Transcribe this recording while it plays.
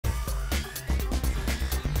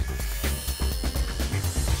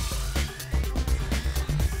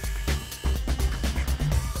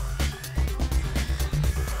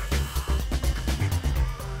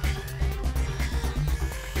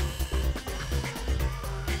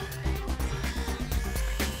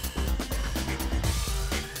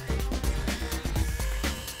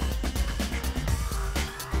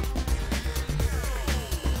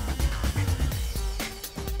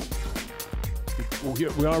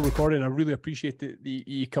we are recording. I really appreciate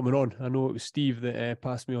you coming on. I know it was Steve that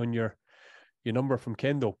passed me on your number from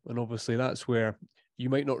Kendal, and obviously that's where you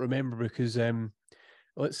might not remember because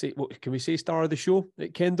let's say, what can we say, star of the show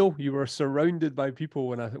at Kendal? You were surrounded by people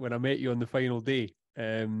when I met you on the final day.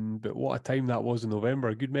 But what a time that was in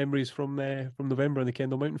November. Good memories from November and the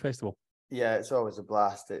Kendal Mountain Festival. Yeah, it's always a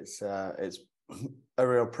blast. It's a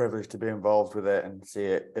real privilege to be involved with it and see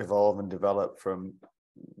it evolve and develop from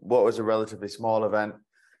what was a relatively small event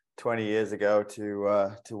 20 years ago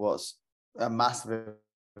to what's a massive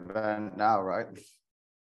event now, right?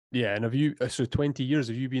 Yeah, and so 20 years,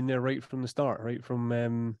 have you been there right from the start, right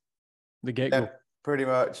from the get-go? Yeah, pretty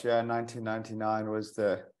much. Yeah, 1999 was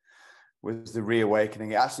the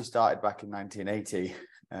reawakening. It actually started back in 1980,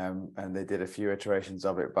 and they did a few iterations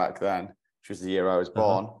of it back then, which was the year I was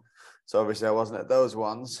born. So obviously I wasn't at those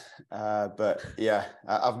ones, but yeah,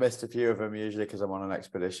 I've missed a few of them usually because I'm on an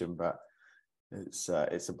expedition. But it's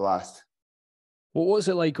a blast. Well, what's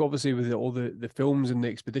it like, obviously, with all the films and the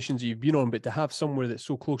expeditions that you've been on, but to have somewhere that's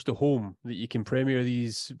so close to home that you can premiere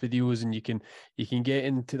these videos and you can get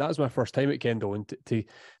into? That was my first time at Kendal, and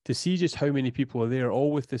to see just how many people are there,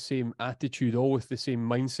 all with the same attitude, all with the same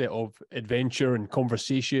mindset of adventure and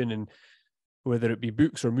conversation, and whether it be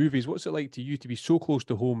books or movies. What's it like to you to be so close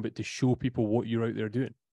to home, but to show people what you're out there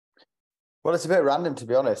doing? Well, it's a bit random, to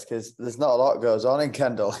be honest, because there's not a lot goes on in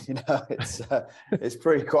Kendal. It's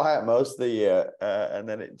pretty quiet most of the year, and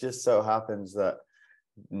then it just so happens that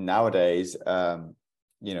nowadays, the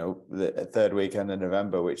third weekend in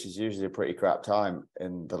November, which is usually a pretty crap time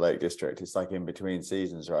in the Lake District, it's like in between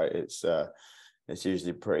seasons, right? It's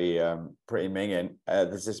usually pretty minging.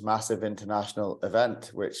 There's this massive international event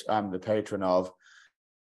which I'm the patron of,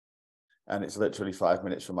 and it's literally 5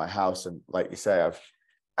 minutes from my house. And like you say, I've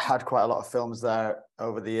had quite a lot of films there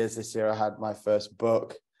over the years. This year I had my first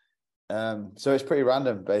book, so it's pretty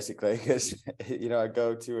random basically, because I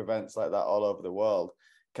go to events like that all over the world.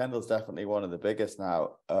 Kendal's definitely one of the biggest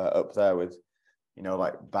now, up there with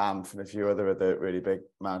like Banff and a few other of the really big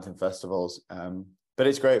mountain festivals. But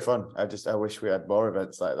it's great fun. I wish we had more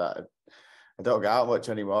events like that. I don't go out much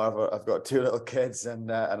anymore. I've got 2 little kids, and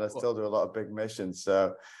I still do a lot of big missions,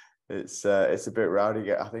 so it's a bit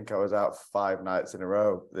rowdy. I think I was out 5 nights in a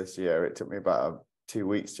row this year. It took me about 2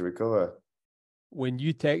 weeks to recover. When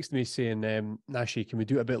you text me saying, Nashy, can we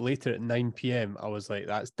do it a bit later at 9 p.m? I was like,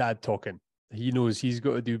 that's dad talking. He knows he's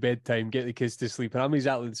got to do bedtime, get the kids to sleep. And I'm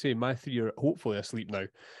exactly the same. My 3 are hopefully asleep now,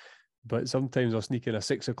 but sometimes I'll sneak in a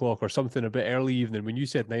 6 o'clock or something a bit early evening. When you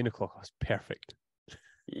said 9 o'clock, that's perfect.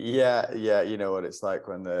 Yeah. You know what it's like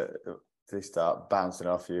when they start bouncing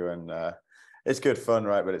off you, and it's good fun,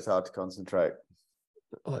 right? But it's hard to concentrate.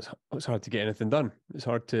 Oh, it's hard to get anything done. It's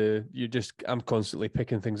hard to, I'm constantly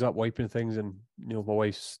picking things up, wiping things, and my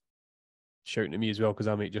wife's shouting at me as well because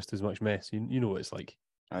I make just as much mess. You know what it's like.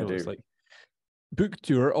 I do. It's like book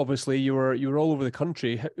tour. Obviously, you were all over the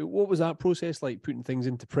country. What was that process like, putting things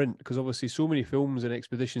into print? Because obviously, so many films and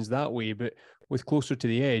expeditions that way, but with Closer to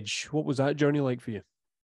the Edge, what was that journey like for you?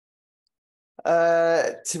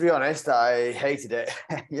 To be honest, I hated it.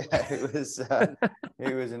 Yeah, it was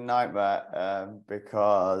a nightmare,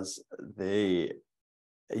 because I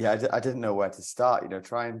didn't know where to start.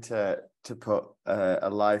 Trying to put a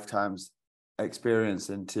lifetime's experience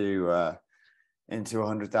into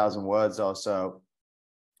 100,000 words or so,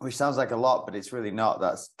 which sounds like a lot, but it's really not.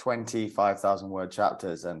 That's 25,000 word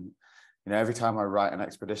chapters, and every time I write an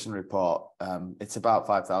expedition report, it's about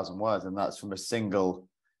 5,000 words, and that's from a single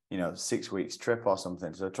 6 weeks trip or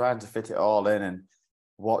something. So trying to fit it all in, and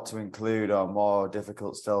what to include, or more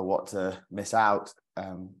difficult still, what to miss out,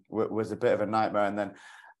 was a bit of a nightmare. And then,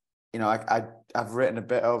 I've written a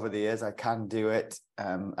bit over the years. I can do it.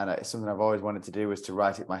 And it's something I've always wanted to do, was to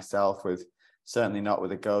write it myself, with certainly not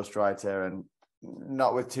with a ghostwriter and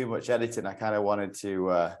not with too much editing. I kind of wanted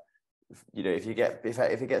to, if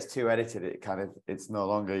it gets too edited, it's no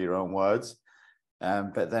longer your own words.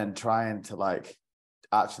 But then trying to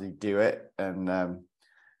actually do it, and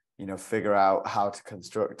figure out how to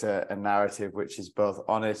construct a narrative which is both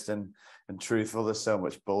honest and truthful. There's so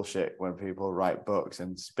much bullshit when people write books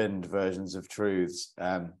and spinned versions of truths.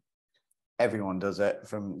 Everyone does it,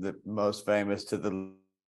 from the most famous to the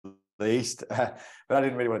least. But I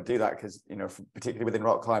didn't really want to do that because, particularly within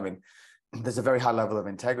rock climbing, there's a very high level of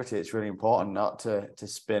integrity. It's really important not to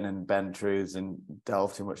spin and bend truths and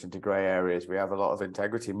delve too much into grey areas. We have a lot of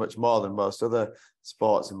integrity, much more than most other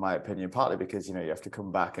sports, in my opinion, partly because, you have to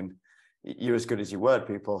come back and you're as good as your word.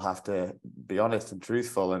 People have to be honest and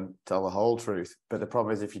truthful and tell the whole truth. But the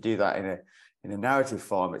problem is, if you do that in a narrative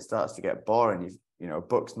form, it starts to get boring. A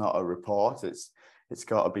book's not a report. It's it's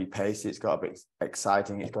got to be pacey, it's got to be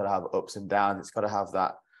exciting, it's got to have ups and downs, it's got to have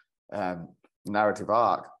that narrative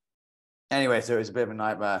arc. Anyway, so it was a bit of a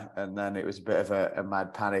nightmare, and then it was a bit of a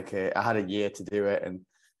mad panic. I had a year to do it, and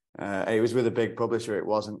it was with a big publisher. It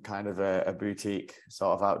wasn't kind of a boutique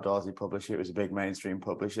sort of outdoorsy publisher. It was a big mainstream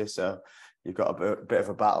publisher. So you've got a bit of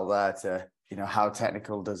a battle there to, you know, how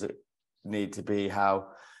technical does it need to be? How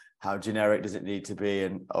generic does it need to be?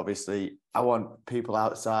 And obviously, I want people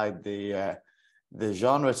outside the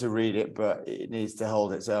genre to read it, but it needs to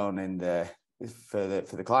hold its own for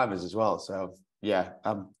the climbers as well. So yeah,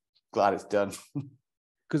 I'm glad it's done.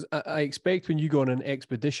 Because I expect when you go on an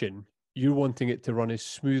expedition, you're wanting it to run as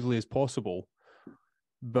smoothly as possible.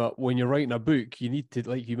 But when you're writing a book, you need to,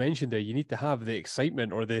 like you mentioned there, you need to have the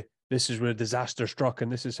excitement, or this is where disaster struck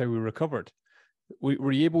and this is how we recovered.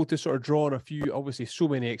 Were you able to sort of draw on a few, obviously so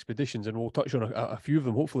many expeditions, and we'll touch on a few of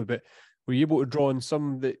them hopefully, but were you able to draw on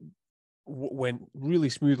some that went really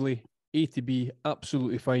smoothly, A to B,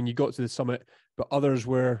 absolutely fine, you got to the summit, but others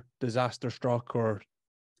were disaster struck, or,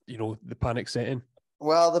 you know, the panic set in?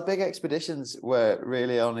 Well, the big expeditions were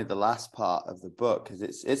really only the last part of the book, because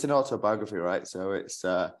it's an autobiography, right? So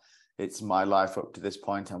it's my life up to this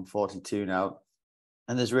point. I'm 42 now,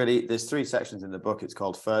 and there's 3 sections in the book. It's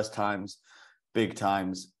called First Times, Big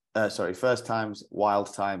Times. First Times,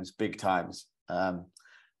 Wild Times, Big Times,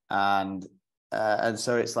 and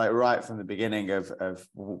so it's like right from the beginning of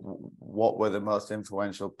what were the most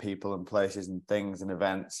influential people and places and things and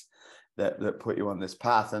events that put you on this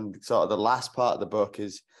path. And sort of the last part of the book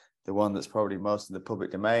is the one that's probably most in the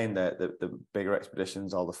public domain, the bigger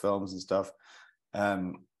expeditions, all the films and stuff.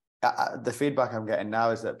 The feedback I'm getting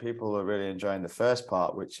now is that people are really enjoying the first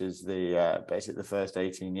part, which is basically the first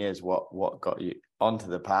 18 years, what got you onto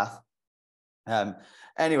the path.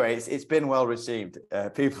 Anyway, it's been well received.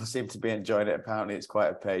 People seem to be enjoying it. Apparently it's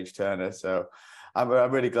quite a page turner, so I'm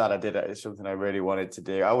really glad I did it. It's something I really wanted to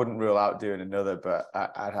do. I wouldn't rule out doing another, but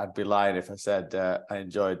I'd be lying if I said I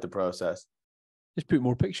enjoyed the process. Just put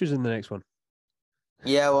more pictures in the next one.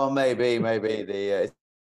 Yeah, well, maybe it's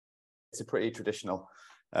a pretty traditional,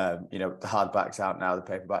 you know, the hardback's out now, the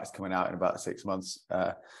paperback's coming out in about 6 months,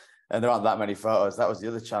 and there aren't that many photos. That was the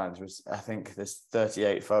other challenge, was I think there's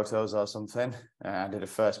 38 photos or something. I did a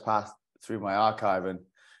first pass through my archive, and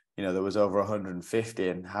you know, there was over 150,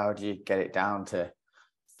 and how do you get it down to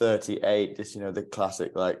 38? Just, you know, the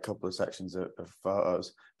classic, like, couple of sections of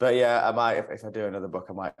photos. But yeah, I might, if I do another book,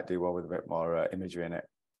 I might do one with a bit more imagery in it.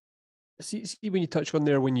 See, when you touch on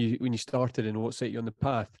there, when you started and what set you on the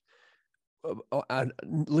path, and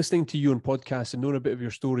listening to you on podcasts and knowing a bit of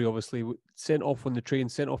your story, obviously sent off on the train,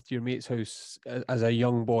 sent off to your mate's house as a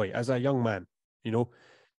young boy, as a young man, you know,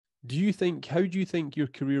 how do you think your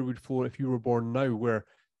career would flow if you were born now, where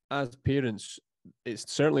as parents,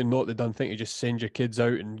 it's certainly not the done thing to just send your kids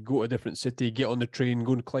out and go to a different city, get on the train,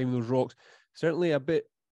 go and climb those rocks. Certainly a bit,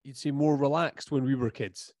 you'd say, more relaxed when we were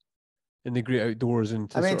kids in the great outdoors. And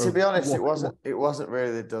to be honest, it wasn't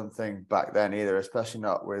really the done thing back then either, especially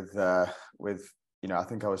not with you know, I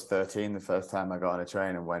think I was 13 the first time I got on a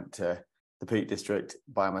train and went to the Peak District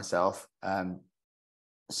by myself.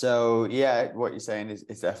 So yeah, what you're saying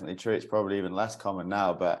is definitely true. It's probably even less common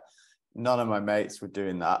now, but none of my mates were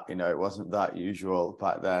doing that. You know, it wasn't that usual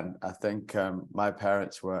back then. I think my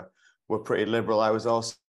parents were pretty liberal. I was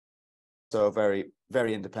also very,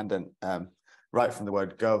 very independent, right from the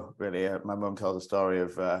word go, really. My mum tells a story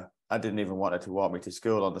of I didn't even want her to walk me to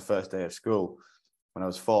school on the first day of school when I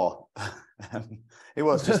was 4. It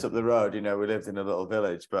was just up the road, you know, we lived in a little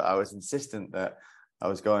village, but I was insistent that I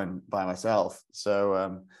was going by myself.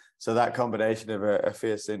 So that combination of a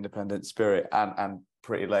fierce independent spirit and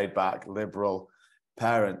pretty laid back liberal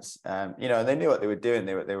parents, you know, and they knew what they were doing.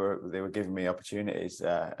 They were giving me opportunities.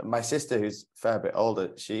 My sister, who's a fair bit older,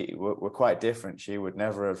 were quite different. She would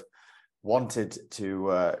never have wanted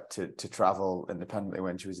to travel independently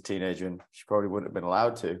when she was a teenager, and she probably wouldn't have been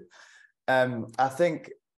allowed to. I think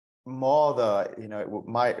more though, you know,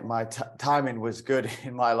 my timing was good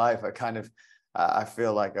in my life. I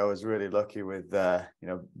feel like I was really lucky with you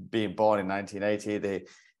know, being born in 1980.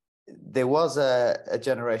 There was a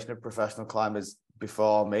generation of professional climbers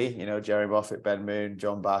before me, you know, Jerry Moffat, Ben Moon,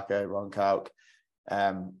 John Barker, Ron Kauk.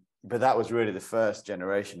 But that was really the first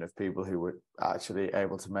generation of people who were actually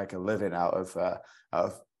able to make a living out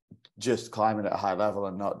of just climbing at a high level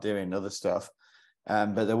and not doing other stuff.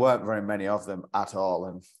 But there weren't very many of them at all.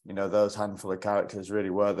 And, you know, those handful of characters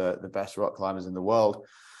really were the best rock climbers in the world.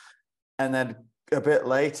 And then a bit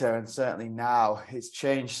later, and certainly now, it's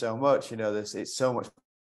changed so much. You know, it's so much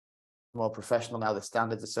more professional now. The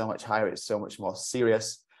standards are so much higher. It's so much more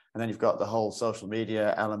serious. And then you've got the whole social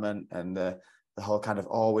media element and the the whole kind of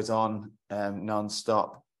always on,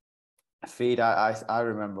 non-stop feed. I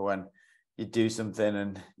remember when you do something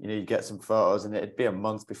and you get some photos and it'd be a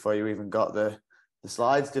month before you even got the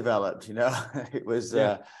slides developed. It was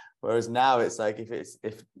whereas now it's like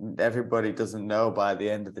if everybody doesn't know by the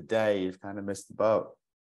end of the day, you've kind of missed the boat.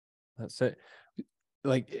 That's it.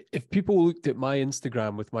 Like, if people looked at my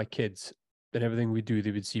Instagram with my kids and everything we do, they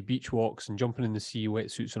would see beach walks and jumping in the sea,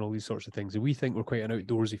 wetsuits and all these sorts of things, and we think we're quite an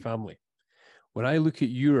outdoorsy family. When I look at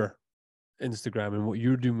your Instagram and what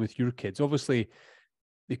you're doing with your kids, obviously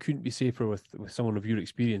they couldn't be safer with someone of your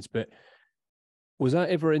experience, but was that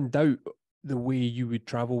ever in doubt, the way you would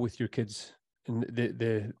travel with your kids and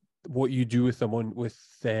the what you do with them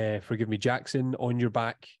forgive me, Jackson on your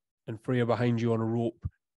back and Freya behind you on a rope,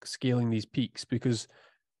 scaling these peaks? Because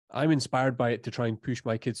I'm inspired by it to try and push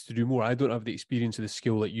my kids to do more. I don't have the experience or the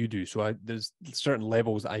skill that you do, so there's certain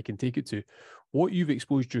levels that I can take it to. What you've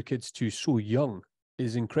exposed your kids to so young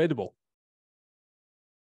is incredible.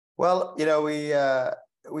 Well,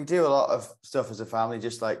 we do a lot of stuff as a family,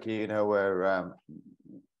 just like we're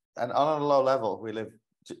and on a low level. We live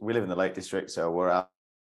in the Lake District, so we're out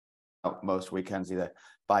most weekends, either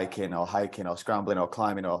biking or hiking or scrambling or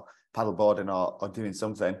climbing or paddleboarding or doing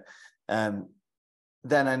something.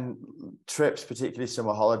 Then on trips, particularly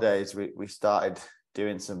summer holidays, we started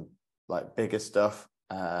doing some like bigger stuff.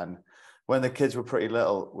 And when the kids were pretty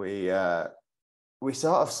little, we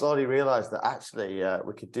sort of slowly realized that actually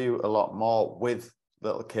we could do a lot more with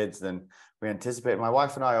little kids than we anticipated. My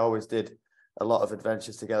wife and I always did a lot of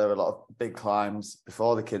adventures together, a lot of big climbs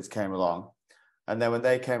before the kids came along. And then when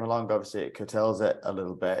they came along, obviously it curtails it a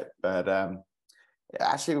little bit. But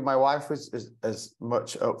actually, my wife was as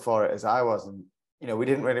much up for it as I was. And, we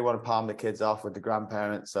didn't really want to palm the kids off with the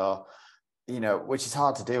grandparents or, which is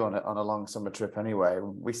hard to do on a long summer trip anyway.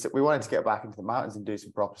 We wanted to get back into the mountains and do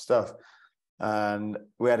some proper stuff. And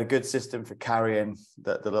we had a good system for carrying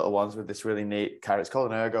the little ones with this really neat carrier. It's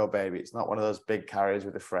called an ergo baby. It's not one of those big carriers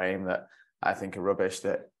with a frame that I think are rubbish,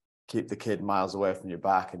 that keep the kid miles away from your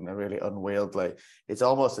back and they're really unwieldy. It's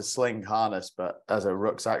almost a sling harness, but as a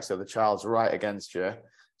rucksack, so the child's right against you.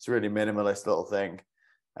 It's a really minimalist little thing,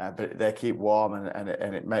 but they keep warm and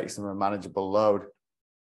it makes them a manageable load.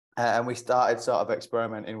 And we started sort of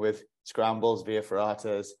experimenting with scrambles, via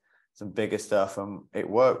ferratas, some bigger stuff, and it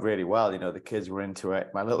worked really well. The kids were into it.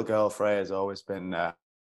 My little girl Freya has always been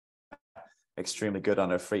extremely good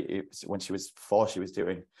on her feet. When she was 4, she was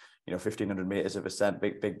doing 1,500 meters of ascent,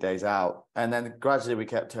 big days out. And then gradually we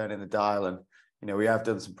kept turning the dial, and we have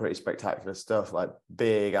done some pretty spectacular stuff, like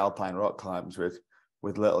big alpine rock climbs with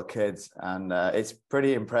little kids, and it's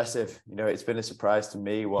pretty impressive. It's been a surprise to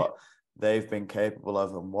me what they've been capable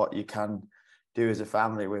of and what you can do as a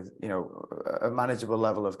family with a manageable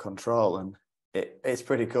level of control. And it's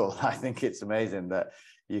pretty cool. I think it's amazing that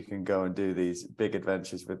you can go and do these big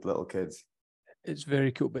adventures with little kids. It's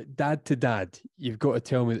very cool. But dad to dad, you've got to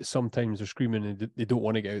tell me that sometimes they're screaming and they don't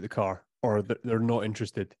want to get out of the car, or they're not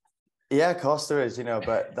interested. Yeah, of course there is,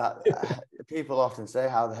 but that people often say,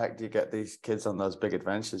 how the heck do you get these kids on those big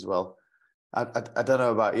adventures? Well, I don't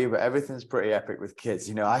know about you, but everything's pretty epic with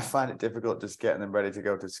kids. I find it difficult just getting them ready to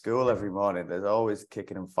go to school every morning. There's always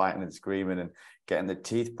kicking and fighting and screaming and getting the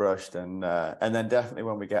teeth brushed. And then definitely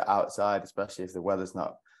when we get outside, especially if the weather's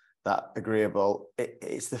not that agreeable,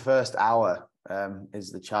 it's the first hour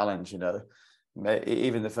is the challenge,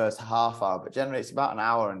 even the first half hour. But generally it's about an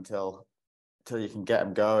hour until you can get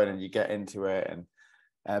them going and you get into it.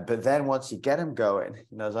 And but then once you get them going,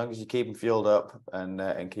 as long as you keep them fueled up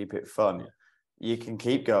and keep it fun, you can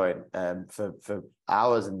keep going for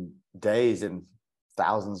hours and days and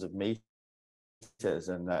thousands of meters.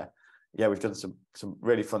 And we've done some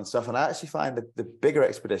really fun stuff. And I actually find that the bigger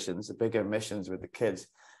expeditions, the bigger missions with the kids,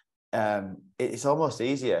 it's almost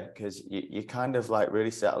easier because you kind of like really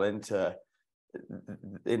settle into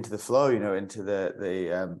the flow, into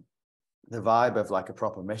the vibe of like a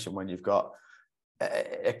proper mission when you've got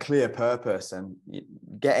a clear purpose. And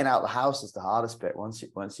getting out the house is the hardest bit. Once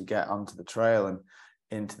you get onto the trail and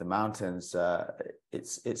into the mountains,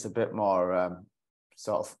 it's a bit more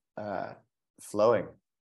sort of flowing.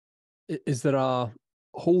 Is there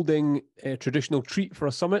holding a traditional treat for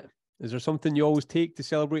a summit? Is there something you always take to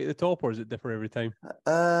celebrate at the top, or does it differ every time?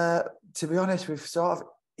 To be honest, we've sort of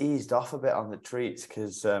eased off a bit on the treats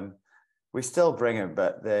because we still bring them,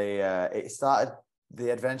 but the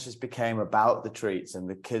adventures became about the treats, and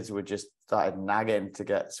the kids were just started nagging to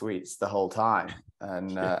get sweets the whole time.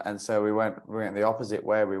 And and so we went the opposite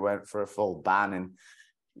way. We went for a full ban, and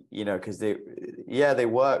because they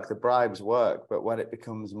work, the bribes work, but when it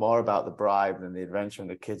becomes more about the bribe than the adventure and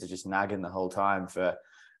the kids are just nagging the whole time for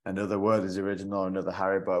another Werther's original, another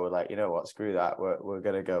Haribo. We're like, you know what, screw that. We're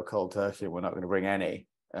going to go cold turkey. We're not going to bring any,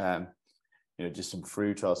 just some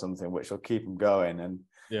fruit or something, which will keep them going. And,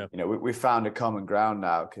 we found a common ground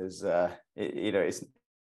now because,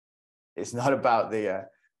 it's not about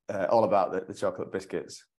all about the chocolate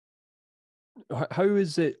biscuits. How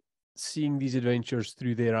is it seeing these adventures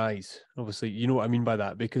through their eyes? Obviously, you know what I mean by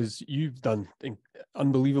that, because you've done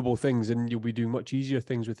unbelievable things and you'll be doing much easier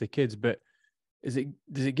things with the kids. But does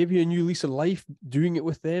it give you a new lease of life doing it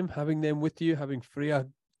with them, having them with you, having Freya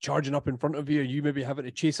charging up in front of you, and you maybe having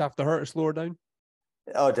to chase after her to slow her down?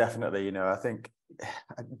 Oh, definitely. I think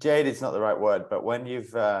jaded's not the right word, but when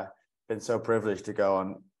you've been so privileged to go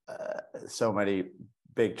on so many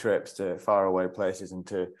big trips to faraway places and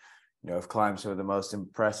to have climbed some of the most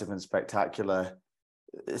impressive and spectacular,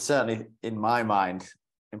 certainly in my mind,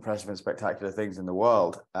 impressive and spectacular things in the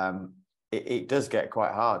world, it does get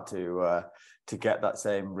quite hard to get that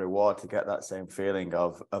same reward, to get that same feeling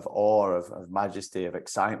of awe, of majesty, of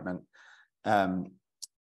excitement.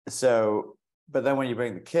 But then when you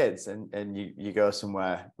bring the kids and you go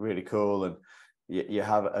somewhere really cool and you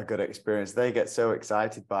have a good experience, they get so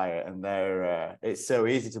excited by it, and it's so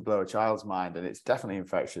easy to blow a child's mind, and it's definitely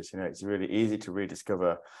infectious. It's really easy to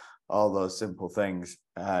rediscover all those simple things,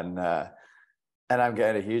 and I'm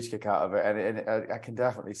getting a huge kick out of it. And I can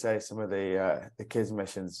definitely say some of the kids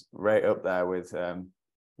missions right up there with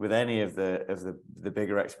any of the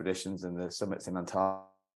bigger expeditions and the summits in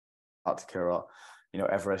Antarctica or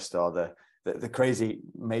Everest or the crazy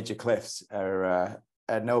major cliffs are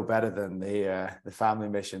no better than the family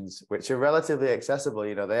missions, which are relatively accessible.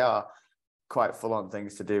 They are quite full-on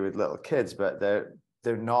things to do with little kids, but they're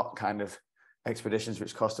not kind of expeditions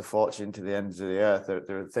which cost a fortune to the ends of the earth.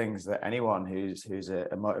 There are things that anyone who's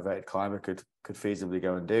a motivated climber could feasibly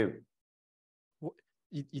go and do.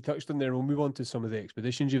 You touched on there. We'll move on to some of the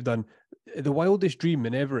expeditions you've done. The wildest dream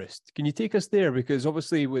in Everest. Can you take us there? Because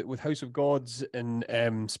obviously with House of Gods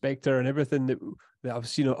and Spectre and everything that I've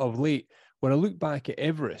seen of late, when I look back at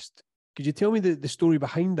Everest, could you tell me the story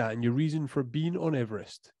behind that and your reason for being on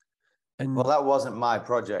Everest? And well, that wasn't my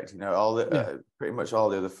project. Pretty much all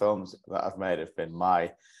the other films that I've made have been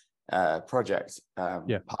my project,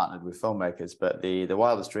 partnered with filmmakers. But the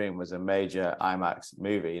Wildest Dream was a major IMAX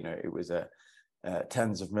movie. It was a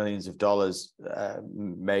tens of millions of dollars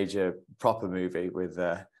major proper movie with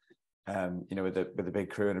a big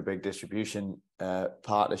crew and a big distribution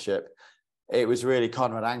partnership. It was really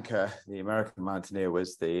Conrad Anker, the American mountaineer,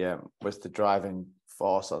 was the driving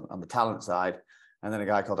force on the talent side, and then a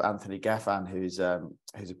guy called Anthony Geffen, who's a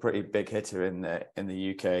pretty big hitter in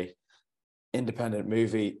the UK independent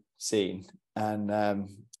movie scene, and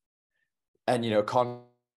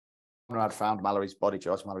Conrad found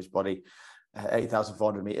George Mallory's body,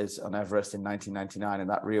 8,400 meters on Everest in 1999, and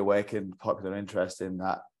that reawakened popular interest in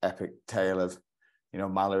that epic tale of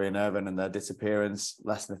Mallory and Irvine and their disappearance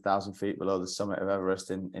less than 1,000 feet below the summit of Everest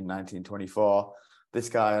in 1924. This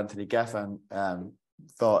guy, Anthony Geffen,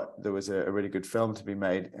 thought there was a really good film to be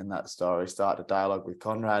made in that story, started a dialogue with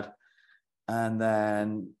Conrad. And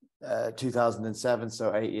then 2007,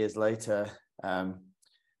 so 8 years later,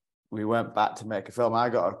 we went back to make a film. I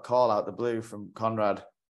got a call out the blue from Conrad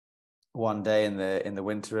one day in the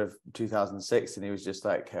winter of 2006, and he was just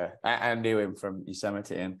like, I knew him from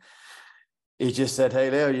Yosemite, and he just said,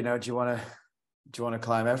 "Hey Leo, do you want to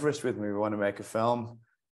climb Everest with me? We want to make a film.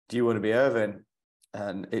 Do you want to be Irvin?"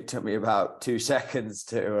 And it took me about 2 seconds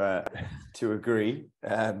to agree.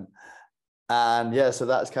 So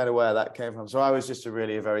that's kind of where that came from. So I was just a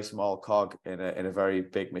very small cog in a very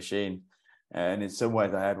big machine, and in some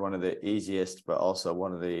ways I had one of the easiest, but also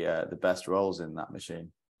one of the best roles in that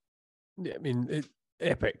machine. Yeah, I mean,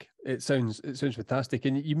 epic. It sounds fantastic.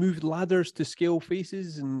 And you moved ladders to scale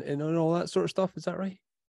faces and all that sort of stuff. Is that right?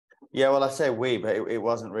 Yeah, well, I say we, but it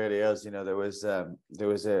wasn't really us. We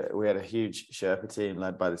had a huge Sherpa team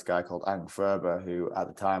led by this guy called Ang Ferber, who at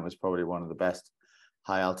the time was probably one of the best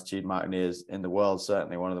high altitude mountaineers in the world.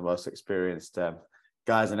 Certainly one of the most experienced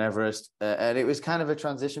guys in Everest. And it was kind of a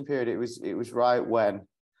transition period. It was right when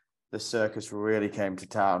the circus really came to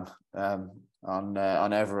town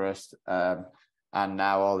on Everest. And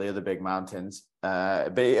now all the other big mountains.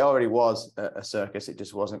 But it already was a circus. It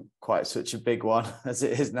just wasn't quite such a big one as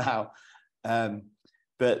it is now.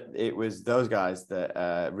 But it was those guys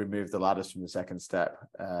that removed the ladders from the second step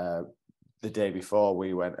the day before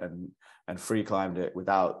we went and free climbed it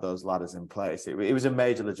without those ladders in place. It was a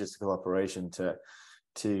major logistical operation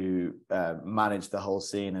to manage the whole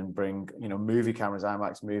scene and bring movie cameras,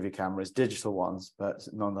 IMAX movie cameras, digital ones, but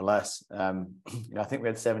nonetheless I think we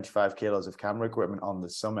had 75 kilos of camera equipment on the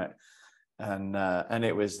summit, and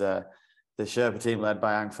it was the Sherpa team led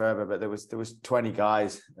by Ang Ferber, but there was 20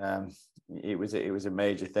 guys. It was a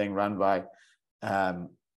major thing run by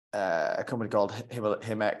a company called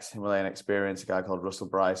Himalayan Experience, a guy called Russell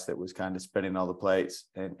Bryce that was kind of spinning all the plates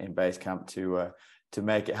in base camp to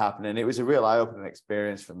make it happen. And it was a real eye-opening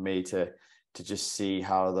experience for me to just see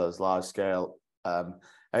how those large scale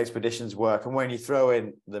expeditions work. And when you throw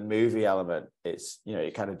in the movie element, it's, you know,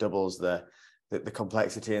 it kind of doubles the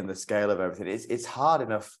complexity and the scale of everything. It's hard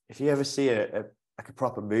enough if you ever see a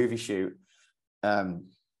proper movie shoot,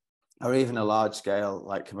 or even a large scale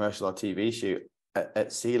like commercial or TV shoot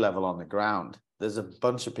at sea level on the ground. There's a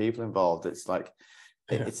bunch of people involved. It's like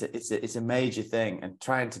it's a major thing, and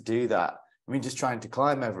trying to do that. I mean, just trying to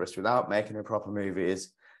climb Everest without making a proper movie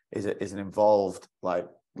is an involved like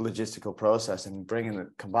logistical process, and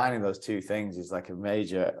combining those two things is like a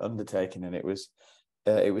major undertaking, and it was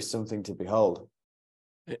something to behold.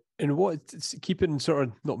 And what, keeping sort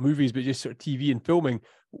of not movies but just sort of TV and filming,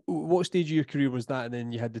 what stage of your career was that? And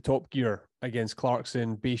then you had the Top Gear against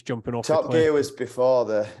Clarkson, base jumping off. Top Gear was before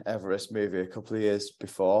the Everest movie, a couple of years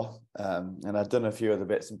before, and I'd done a few other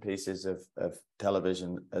bits and pieces of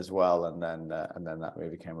television as well, and then that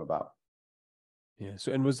movie came about. Yeah.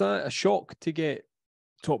 So, and was that a shock to get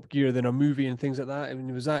Top Gear, then a movie and things like that? I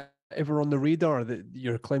mean, was that ever on the radar that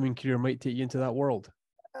your climbing career might take you into that world?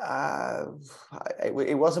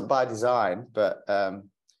 It wasn't by design, but at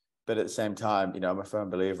the same time, you know, I'm a firm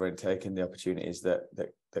believer in taking the opportunities that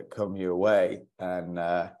come your way, and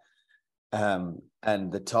the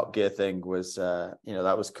Top Gear thing was, you know,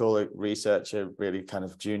 that was cool. A researcher, really kind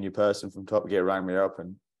of junior person from Top Gear, rang me up,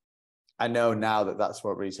 and I know now that that's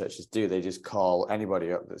what researchers do. They just call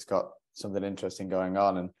anybody up that's got something interesting going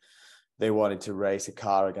on, and they wanted to race a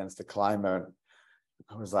car against a climber. And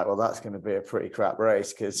I was like, well, that's going to be a pretty crap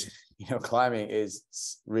race, because, you know, climbing is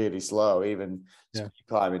really slow. Even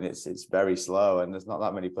climbing, it's very slow, and there's not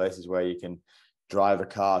that many places where you can drive a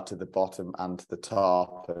car to the bottom and to the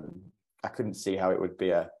top. And I couldn't see how it would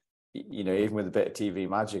be you know, even with a bit of TV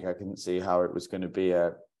magic, I couldn't see how it was going to be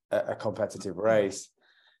a competitive race.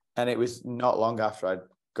 And it was not long after I'd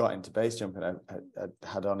got into base jumping. I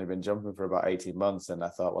had only been jumping for about 18 months, and I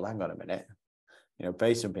thought, well, hang on a minute. You know,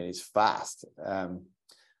 base jumping is fast.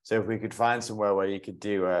 So if we could find somewhere where you could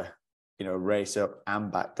do a, you know, race up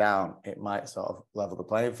and back down, it might sort of level the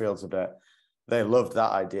playing fields a bit. They loved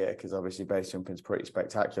that idea, because obviously base jumping is pretty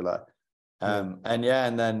spectacular. And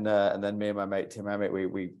then me and my mate Tim Emmett,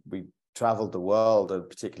 we traveled the world, and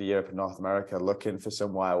particularly Europe and North America, looking for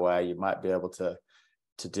somewhere where you might be able to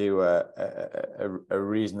do a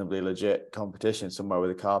reasonably legit competition, somewhere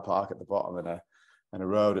with a car park at the bottom and a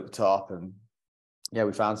road at the top. And yeah,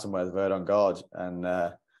 we found somewhere, the Verdon Gorge, and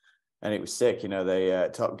it was sick. You know,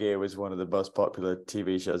 Top Gear was one of the most popular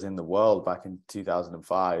TV shows in the world back in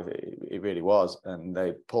 2005. It really was. And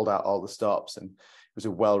they pulled out all the stops, and it was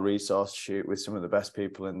a well-resourced shoot with some of the best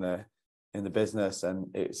people in the business. And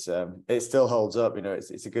it still holds up. You know,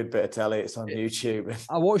 it's a good bit of telly. It's on YouTube.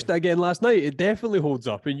 I watched it again last night. It definitely holds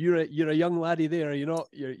up. And you're a young laddie there. You're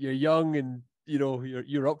young, and you know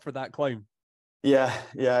you're up for that climb. Yeah,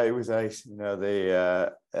 it was ace. You know,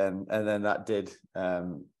 and then that did.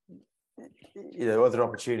 You know, other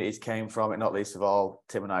opportunities came from it. Not least of all,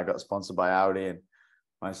 Tim and I got sponsored by Audi, and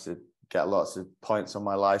managed to get lots of points on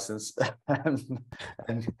my license, and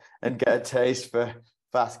get a taste for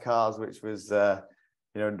fast cars, which was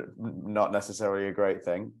you know, not necessarily a great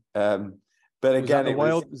thing. But again,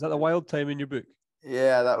 was that the wild time in your book?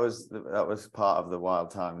 Yeah, that was part of the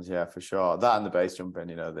wild times. Yeah, for sure. That and the base jumping,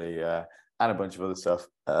 you know, and a bunch of other stuff.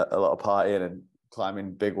 A lot of partying and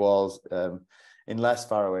climbing big walls in less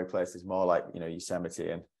faraway places, more like, you know, Yosemite.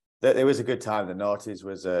 And there was a good time. The noughties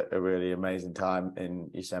was a really amazing time in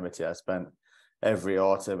Yosemite. I spent every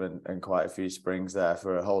autumn and quite a few springs there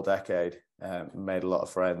for a whole decade. Made a lot of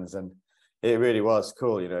friends, and it really was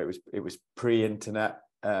cool. You know, it was pre-internet,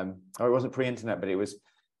 or it wasn't pre-internet, but it was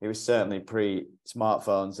certainly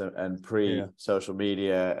pre-smartphones and pre-social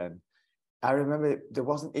media. And I remember there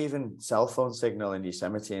wasn't even cell phone signal in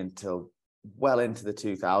Yosemite until well into the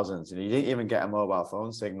 2000s. And you didn't even get a mobile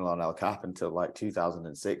phone signal on El Cap until like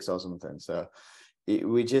 2006 or something. So it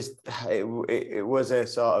was a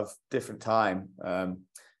sort of different time.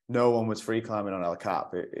 No one was free climbing on El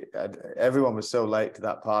Cap. Everyone was so late to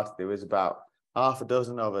that party. There was about half a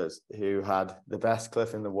dozen of us who had the best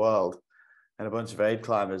cliff in the world, and a bunch of aid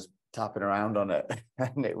climbers tapping around on it.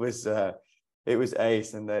 And it was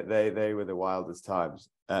ace, and they were the wildest times.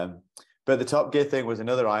 But the Top Gear thing was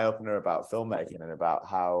another eye opener about filmmaking, and about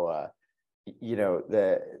how you know,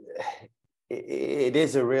 it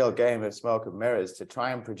is a real game of smoke and mirrors to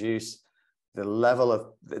try and produce the level of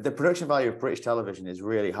the production value of British television is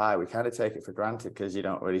really high. We kind of take it for granted because you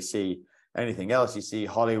don't really see anything else. You see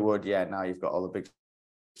Hollywood, yeah, now you've got all the big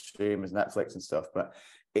streamers, Netflix and stuff, but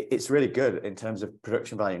it's really good in terms of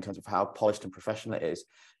production value, in terms of how polished and professional it is.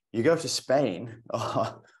 You go to Spain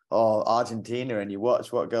or Argentina and you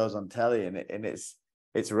watch what goes on telly, and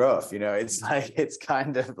it's rough, you know. It's like, it's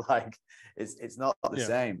kind of like it's not the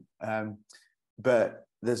same. But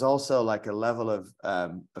there's also like a level of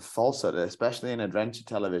falsehood, especially in adventure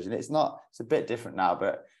television. It's a bit different now,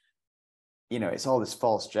 but you know, it's all this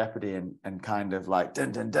false jeopardy and kind of like,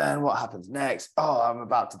 dun, dun, dun, what happens next? Oh, I'm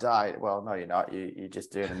about to die. Well, no, you're not. You're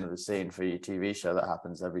just doing another scene for your TV show that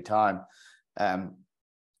happens every time.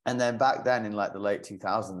 And then back then in like the late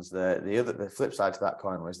 2000s, the flip side to that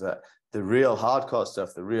coin was that the real hardcore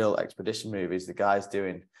stuff, the real expedition movies, the guys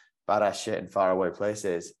doing badass shit in faraway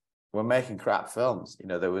places were making crap films. You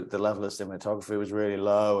know, the level of cinematography was really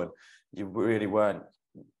low, and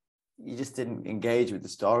you just didn't engage with the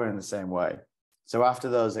story in the same way. So after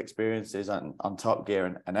those experiences on Top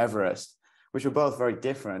Gear and Everest, which were both very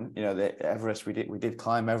different, you know, the Everest, we did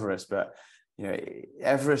climb Everest, but you know,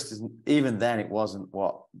 Everest is, even then it wasn't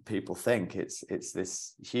what people think. It's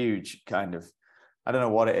this huge kind of, I don't know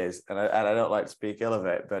what it is, and I don't like to speak ill of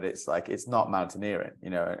it, but it's like, it's not mountaineering, you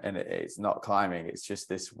know, and it's not climbing. It's just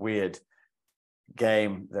this weird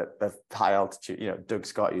game that of high altitude, you know, Doug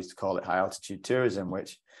Scott used to call it high altitude tourism,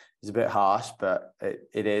 which is a bit harsh, but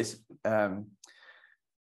it is.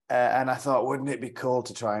 And I thought, wouldn't it be cool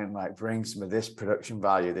to try and like bring some of this production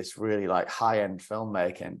value, this really like high-end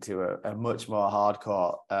filmmaking, to a much more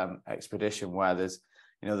hardcore expedition where there's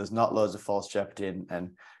not loads of false jeopardy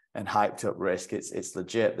and hyped up risk. It's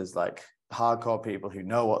legit. There's like hardcore people who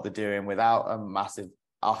know what they're doing without a massive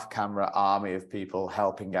off-camera army of people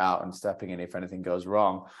helping out and stepping in if anything goes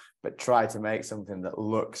wrong, but try to make something that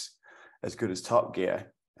looks as good as Top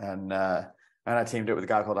Gear. And I teamed up with a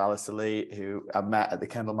guy called Alistair Lee, who I met at the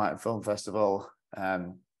Kendal Mountain Film Festival,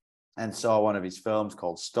 and saw one of his films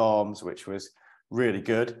called Storms, which was really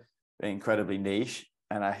good, incredibly niche.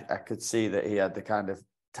 And I could see that he had the kind of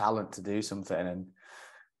talent to do something. And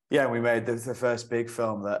yeah, we made the first big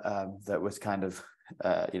film that was kind of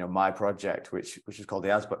my project, which is called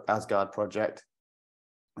the Asgard Project,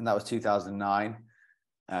 and that was 2009.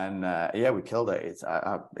 And we killed it.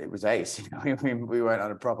 It was ace. You know, we went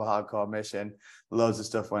on a proper hardcore mission. Loads of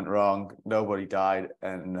stuff went wrong. Nobody died,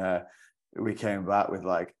 and we came back with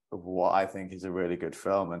like what I think is a really good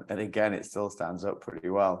film. And again, it still stands up pretty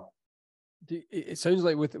well. It sounds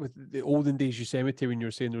like with the olden days Yosemite, when you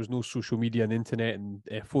were saying there was no social media and internet and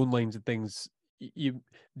phone lines and things, do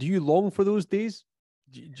you long for those days?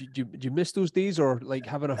 Do you miss those days, or like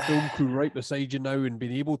having a film crew right beside you now and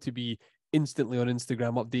being able to be instantly on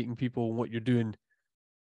Instagram updating people on what you're doing?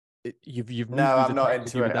 You've no, I'm not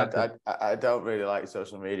into it. I don't really like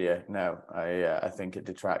social media. No, I think it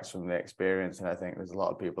detracts from the experience, and I think there's a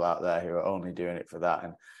lot of people out there who are only doing it for that.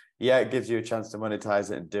 And yeah, it gives you a chance to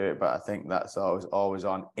monetize it and do it, but I think that's always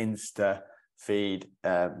on Insta feed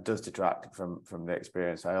does detract from the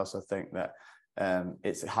experience. I also think that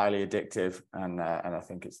it's highly addictive, and I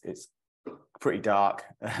think it's pretty dark.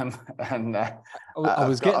 I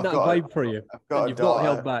was getting that vibe for you. You've not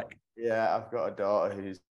held back. Yeah, I've got a daughter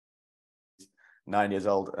who's 9 years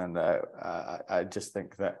old, and I just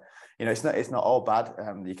think that, you know, it's not all bad.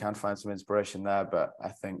 You can find some inspiration there, but I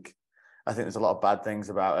think there's a lot of bad things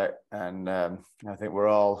about it, and I think we're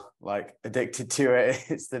all like addicted to it.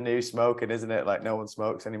 It's the new smoking, isn't it? Like no one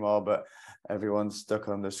smokes anymore, but everyone's stuck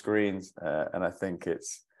on the screens, and I think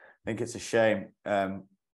it's a shame.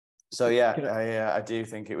 So yeah, I do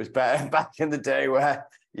think it was better back in the day where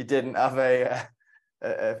you didn't have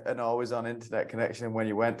an always on internet connection, and when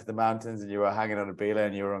you went to the mountains and you were hanging on a belay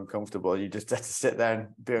and you were uncomfortable, you just had to sit there and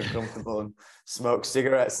be uncomfortable and smoke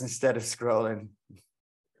cigarettes instead of scrolling.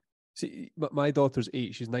 See, but my daughter's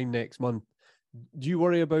 8, she's 9 next month. Do you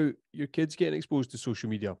worry about your kids getting exposed to social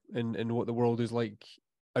media and what the world is like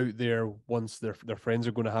out there once their friends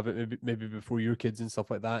are going to have it, maybe before your kids and stuff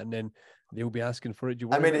like that, and then they'll be asking for it? Do you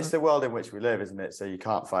worry? I mean, it's the world in which we live, isn't it? So you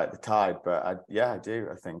can't fight the tide. But I do.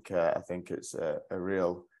 I think it's a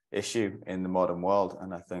real issue in the modern world,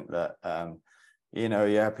 and I think that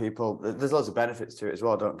people. There's lots of benefits to it as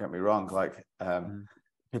well. Don't get me wrong. Like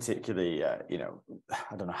particularly, I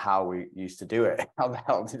don't know how we used to do it. How the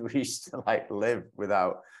hell did we used to like live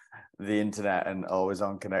without the internet and always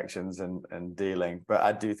on connections and dealing? But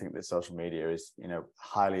I do think that social media is,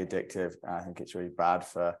 highly addictive. And I think it's really bad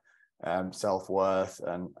for self-worth.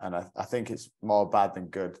 And I think it's more bad than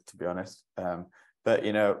good, to be honest. but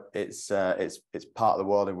you know, it's part of the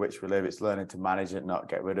world in which we live. It's learning to manage it, not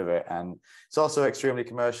get rid of it, and it's also extremely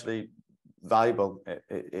commercially valuable.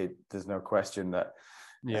 There's no question that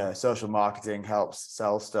social marketing helps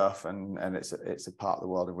sell stuff, and it's a part of the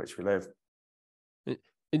world in which we live.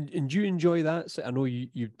 And do you enjoy that? I know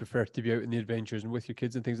you prefer to be out in the adventures and with your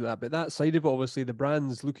kids and things like that, but that side of it, obviously, the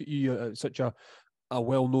brands look at you such a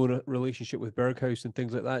well-known relationship with Berghaus and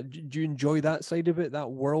things like that. Do you enjoy that side of it, that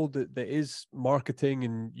world that is marketing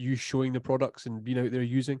and you showing the products and being out there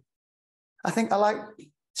using? I think I like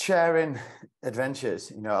sharing adventures.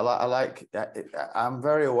 You know, I'm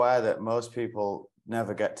very aware that most people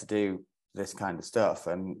never get to do this kind of stuff.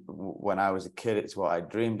 And when I was a kid, it's what I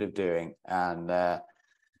dreamed of doing. And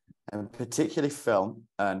particularly film,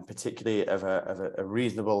 and particularly of a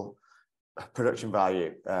reasonable production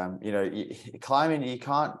value. You know, climbing, you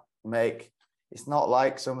can't make, it's not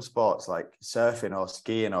like some sports like surfing or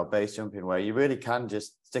skiing or base jumping, where you really can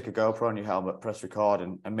just stick a GoPro on your helmet, press record,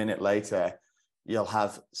 and a minute later you'll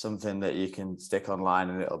have something that you can stick online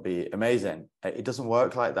and it'll be amazing. It doesn't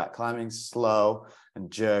work like that. Climbing's slow and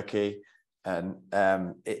jerky, and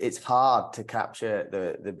it's hard to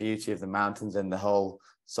capture the beauty of the mountains and the whole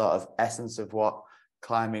sort of essence of what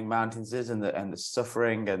climbing mountains is, and the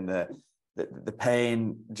suffering and the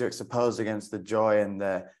pain juxtaposed against the joy and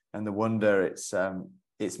the wonder.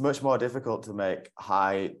 It's much more difficult to make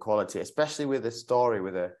high quality, especially with a story,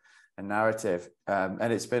 with a narrative.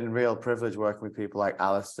 And it's been a real privilege working with people like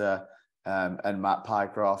Alistair and Matt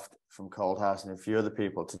Pycroft from Cold House and a few other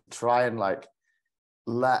people to try and like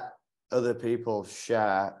let other people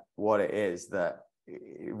share what it is, that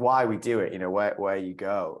why we do it, you know, where you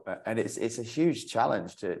go. And it's a huge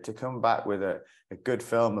challenge to come back with a good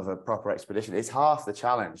film of a proper expedition. It's half the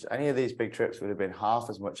challenge. Any of these big trips would have been half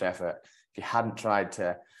as much effort if you hadn't tried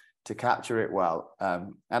to capture it well.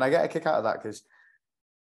 And I get a kick out of that because,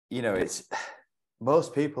 you know, it's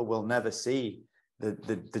most people will never see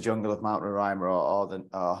the jungle of Mount Roraima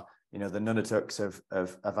or you know, the Nunatucks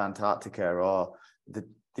of Antarctica, or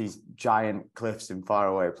these giant cliffs in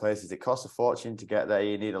faraway places. It costs a fortune to get there.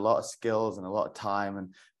 You need a lot of skills and a lot of time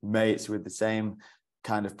and mates with the same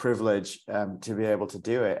kind of privilege to be able to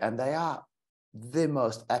do it. And they are the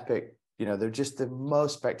most epic, you know, they're just the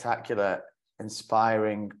most spectacular,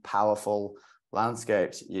 inspiring, powerful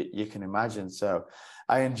landscapes you can imagine. So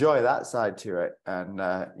I enjoy that side to it. And,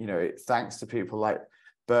 you know, thanks to people like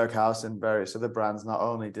Berghaus and various other brands, not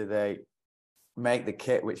only do they make the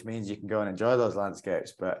kit, which means you can go and enjoy those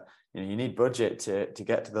landscapes, but you know, you need budget to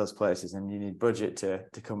get to those places, and you need budget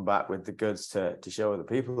to come back with the goods to show other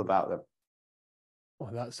people about them.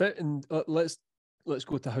 Well, that's it. And let's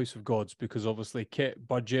go to House of Gods, because obviously kit,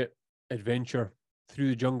 budget, adventure through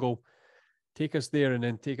the jungle. Take us there, and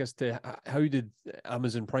then take us to how did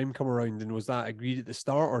Amazon Prime come around, and was that agreed at the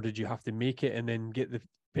start, or did you have to make it and then get the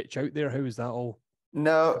pitch out there? How was that all?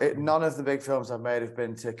 No, none of the big films I've made have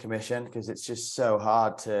been to commission, because it's just so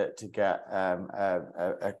hard to get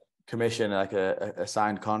a commission, like a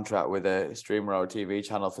signed contract with a streamer or TV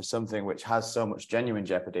channel for something which has so much genuine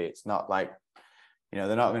jeopardy. It's not like, you know,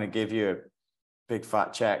 they're not going to give you a big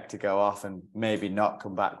fat check to go off and maybe not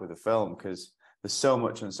come back with a film, because there's so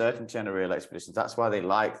much uncertainty on a real expedition. That's why they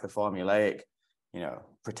like the formulaic, you know,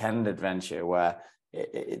 pretend adventure where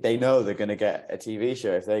they know they're going to get a TV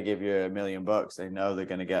show. If they give you $1 million, they know they're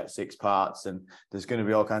going to get 6 parts, and there's going to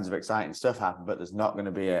be all kinds of exciting stuff happen, but there's not going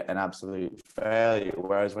to be an absolute failure.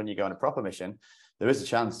 Whereas when you go on a proper mission, there is a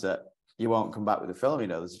chance that you won't come back with a film. You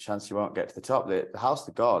know, there's a chance you won't get to the top. The House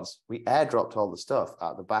of Gods, we airdropped all the stuff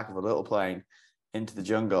out the back of a little plane into the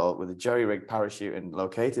jungle with a jerry-rigged parachute and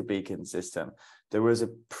locator beacon system. There was a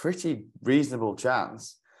pretty reasonable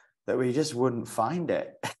chance that we just wouldn't find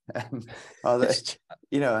it.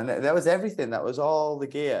 You know, and that was everything. That was all the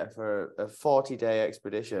gear for a 40-day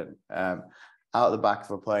expedition, out the back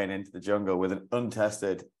of a plane into the jungle with an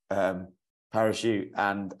untested parachute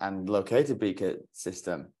and locator beacon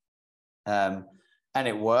system. And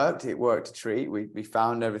it worked. It worked a treat. We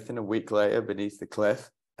found everything a week later beneath the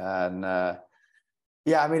cliff. And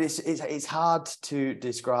yeah, I mean, it's hard to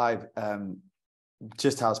describe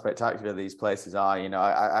just how spectacular these places are. You know,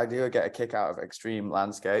 I do get a kick out of extreme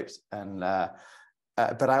landscapes, and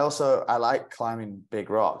but I like climbing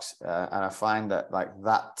big rocks, and I find that like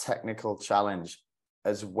that technical challenge,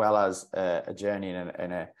 as well as a journey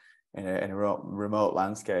in a remote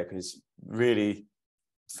landscape, is really,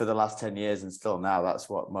 for the last 10 years and still now, that's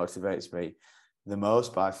what motivates me the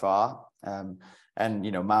most by far. And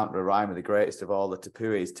Mount Roraima, the greatest of all the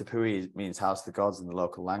Tepuis. Tepui means house of the gods in the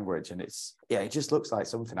local language, and it just looks like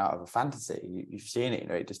something out of a fantasy. You've seen it,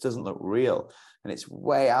 it just doesn't look real, and it's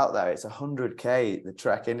way out there. It's 100k. The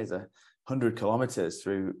trek in is 100 kilometers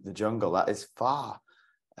through the jungle. That is far.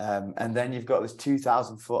 And then you've got this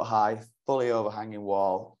 2,000 foot high, fully overhanging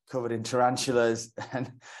wall covered in tarantulas,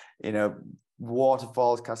 and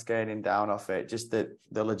waterfalls cascading down off it. Just the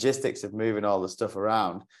logistics of moving all the stuff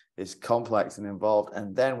around is complex and involved.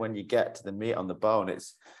 And then when you get to the meat on the bone,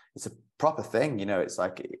 it's a proper thing. It's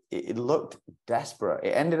like it looked desperate.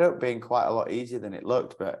 It ended up being quite a lot easier than it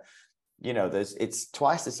looked, but it's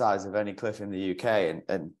twice the size of any cliff in the UK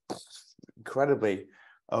and incredibly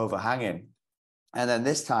overhanging. And then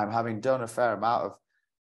this time, having done a fair amount of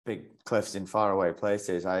big cliffs in faraway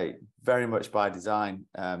places, I very much by design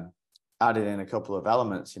added in a couple of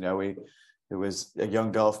elements. There was a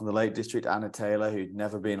young girl from the Lake District, Anna Taylor, who'd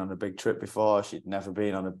never been on a big trip before. She'd never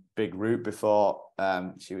been on a big route before.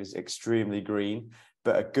 She was extremely green,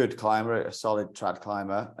 but a good climber, a solid trad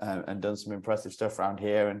climber, and done some impressive stuff around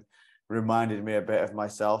here, and reminded me a bit of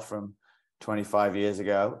myself from 25 years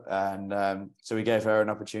ago. And so we gave her an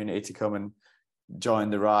opportunity to come and join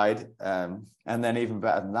the ride. And then even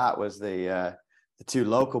better than that was the two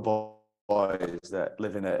local boys that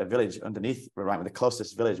live in a village underneath Roraima, the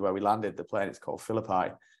closest village where we landed the plane. It's called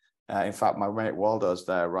Philippi. In fact, my mate Waldo's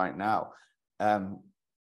there right now. And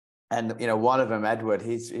one of them, Edward,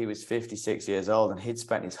 he was 56 years old, and he'd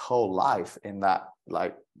spent his whole life in that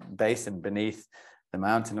basin beneath the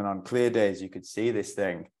mountain, and on clear days you could see this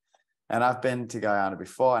thing. And I've been to Guyana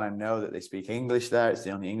before, and I know that they speak English there. It's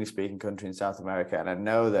the only English-speaking country in South America, and I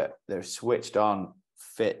know that they're switched on,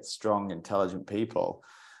 fit, strong, intelligent people.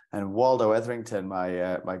 And Waldo Etherington,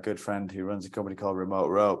 my good friend who runs a company called Remote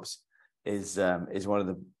Ropes, is one of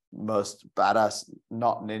the most badass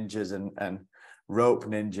knot ninjas and rope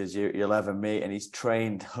ninjas you'll ever meet. And he's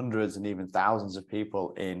trained hundreds and even thousands of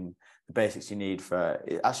people in the basics you need for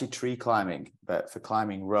actually tree climbing, but for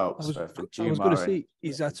climbing ropes. I was going to say,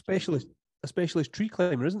 he's a specialist tree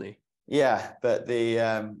climber, isn't he? Yeah, but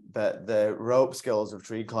the rope skills of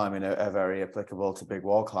tree climbing are very applicable to big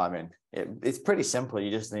wall climbing. It's pretty simple.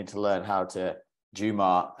 You just need to learn how to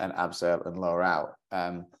Jumar and abseil and lower out.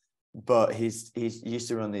 But he's used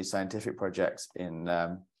to run these scientific projects in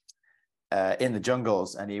the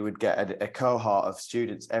jungles, and he would get a cohort of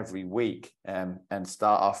students every week and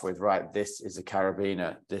start off with, right, this is a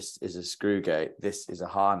carabiner, this is a screw gate, this is a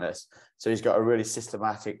harness. So he's got a really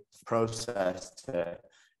systematic process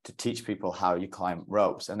to teach people how you climb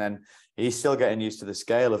ropes. And then he's still getting used to the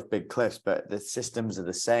scale of big cliffs, but the systems are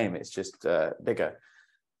the same. It's just bigger.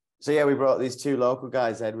 So yeah, we brought these two local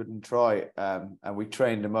guys, Edward and Troy, and we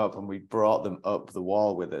trained them up, and we brought them up the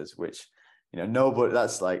wall with us, which, nobody,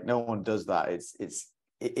 that's like, no one does that.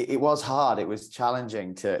 It was hard. It was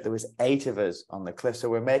challenging there was 8 of us on the cliff. So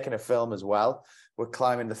we're making a film as well. We're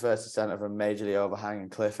climbing the first ascent of a majorly overhanging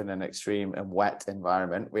cliff in an extreme and wet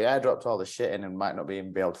environment. We airdropped all the shit in and might not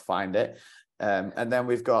even be able to find it. And then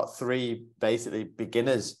we've got 3 basically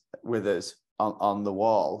beginners with us on the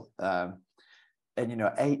wall. And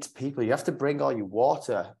 8 people. You have to bring all your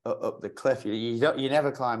water up the cliff. You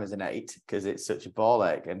never climb as an 8 because it's such a ball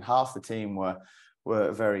ache. And half the team were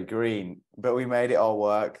very green, but we made it all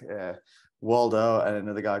work. Waldo and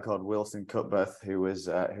another guy called Wilson Cutbirth, who was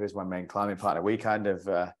my main climbing partner. We kind of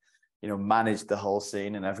managed the whole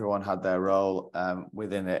scene, and everyone had their role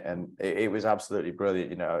within it, and it was absolutely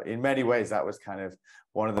brilliant. In many ways, that was kind of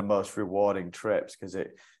one of the most rewarding trips, because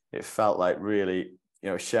it felt like really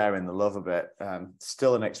sharing the love a bit.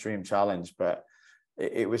 Still an extreme challenge, but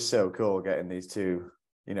it was so cool getting these two.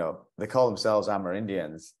 They call themselves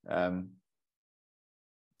Amerindians.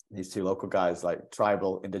 These two local guys, like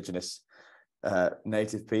tribal, indigenous,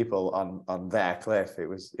 native people on their cliff. It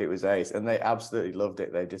was ace, and they absolutely loved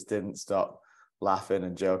it. They just didn't stop laughing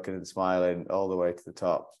and joking and smiling all the way to the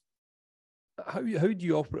top. How do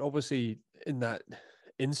you operate? Obviously, in that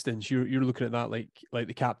instance, you're looking at that like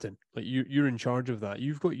the captain, like you're in charge of that.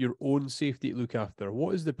 You've got your own safety to look after.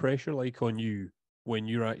 What is the pressure like on you when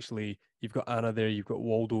you've got Anna there, you've got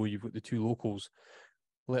Waldo, you've got the two locals,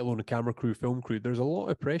 let alone a camera crew, film crew? There's a lot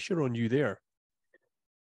of pressure on you there.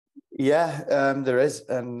 Yeah, there is,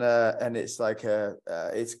 and it's like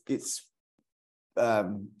it's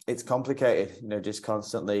complicated. Just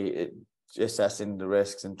constantly assessing the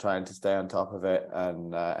risks and trying to stay on top of it,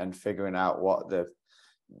 and figuring out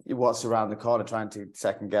what's around the corner, trying to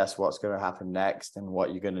second guess what's going to happen next and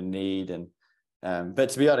what you're going to need. And but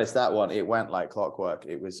to be honest, that one, it went like clockwork.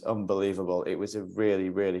 It was unbelievable. It was a really,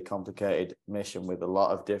 really complicated mission with a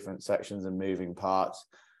lot of different sections and moving parts.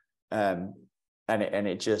 and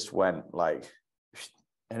it just went like,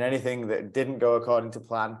 and anything that didn't go according to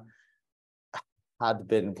plan had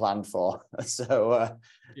been planned for. So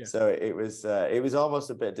it was almost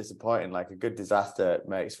a bit disappointing. Like, a good disaster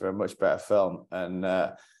makes for a much better film. And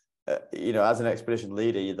as an expedition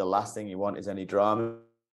leader, the last thing you want is any drama.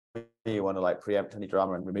 You want to like preempt any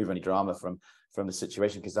drama and remove any drama from the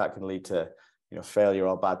situation, because that can lead to failure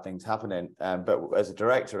or bad things happening. But as a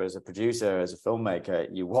director, as a producer, as a filmmaker,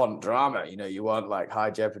 you want drama. You want like high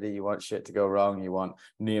jeopardy. You want shit to go wrong. You want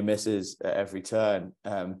near misses at every turn.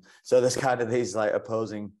 So there's kind of these like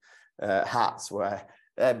opposing hats where,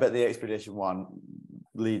 but the expedition one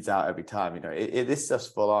leads out every time. This stuff's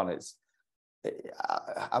full on.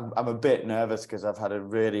 I'm a bit nervous because I've had a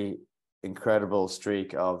really incredible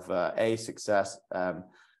streak of success, or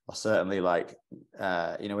certainly like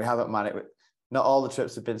we haven't managed. Not all the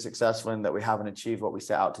trips have been successful in that we haven't achieved what we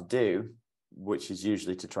set out to do, which is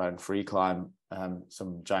usually to try and free climb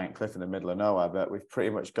some giant cliff in the middle of nowhere. But we've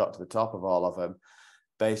pretty much got to the top of all of them,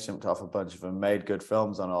 base jumped off a bunch of them, made good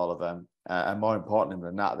films on all of them. And more importantly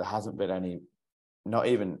than that, there hasn't been any, not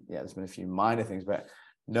even, there's been a few minor things, but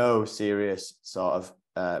no serious sort of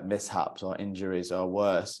mishaps or injuries or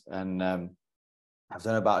worse. And I've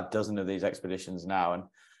done about a dozen of these expeditions now, and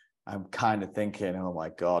I'm kind of thinking, oh my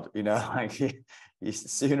God, like you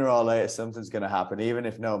sooner or later something's going to happen, even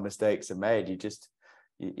if no mistakes are made.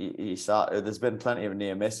 You start. There's been plenty of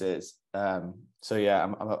near misses. So yeah,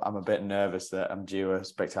 I'm a bit nervous that I'm due a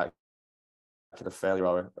spectacular failure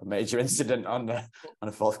or a major incident on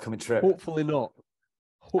a forthcoming trip. Hopefully not.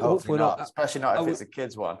 Hopefully not, especially not if it's a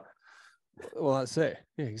kid's one. Well, that's it.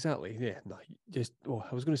 Yeah, exactly. Yeah, no,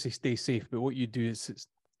 I was going to say stay safe, but what you do is it's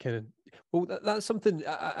kind of, well, that's something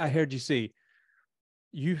I heard you say.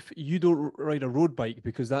 You don't ride a road bike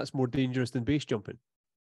because that's more dangerous than base jumping.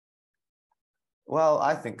 Well,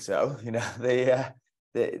 I think so.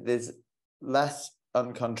 There's less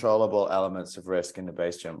uncontrollable elements of risk in the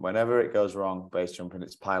base jump. Whenever it goes wrong, base jumping,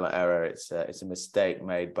 it's pilot error. It's a mistake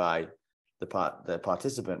made by the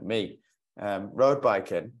participant, me. Road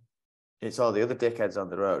biking, it's all the other dickheads on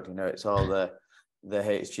the road. It's all the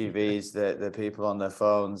HGVs, the people on their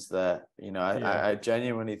phones. I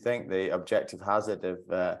genuinely think the objective hazard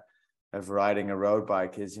of riding a road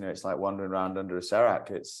bike is, it's like wandering around under a serac.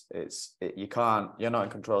 You're not in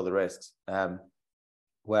control of the risks.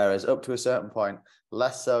 Whereas up to a certain point,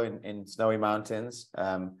 less so in snowy mountains.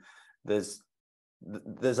 There's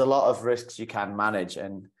a lot of risks you can manage,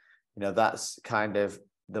 and that's kind of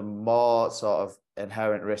the more sort of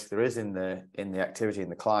inherent risk there is in the activity, in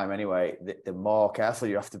the climb anyway, the more careful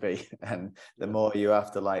you have to be, and the more you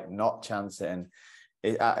have to like not chance it. And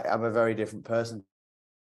I'm a very different person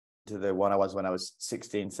to the one I was when I was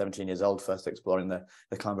 16, 17 years old, first exploring the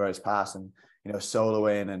Clanberries Pass, and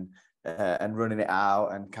soloing and running it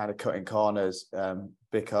out and kind of cutting corners,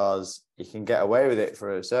 because you can get away with it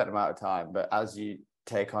for a certain amount of time, but as you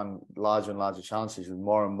take on larger and larger challenges with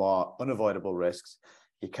more and more unavoidable risks,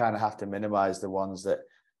 you kind of have to minimize the ones that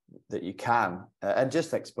you can, and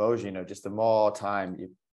just exposure. Just the more time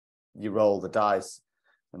you roll the dice,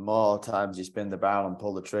 the more times you spin the barrel and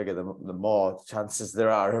pull the trigger, the more chances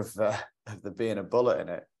there are of there being a bullet in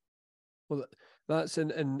it. Well, that's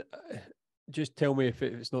and just tell me if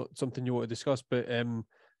it's not something you want to discuss, but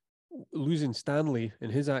losing Stanley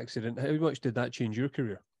in his accident, how much did that change your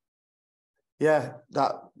career? Yeah,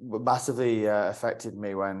 that massively affected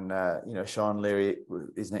me when, Sean Leary,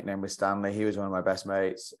 his nickname was Stanley. He was one of my best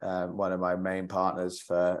mates, one of my main partners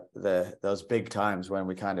for those big times when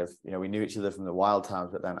we kind of, we knew each other from the wild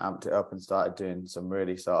times, but then amped it up and started doing some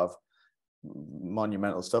really sort of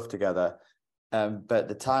monumental stuff together. But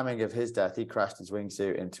the timing of his death, he crashed his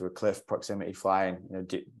wingsuit into a cliff proximity flying,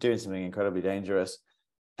 doing something incredibly dangerous.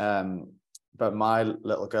 But my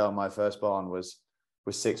little girl, my firstborn, was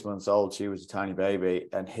 6 months old. She was a tiny baby,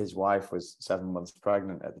 and his wife was 7 months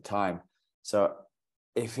pregnant at the time. So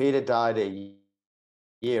if he'd have died a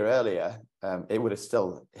year earlier, it would have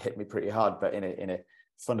still hit me pretty hard, but in a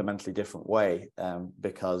fundamentally different way,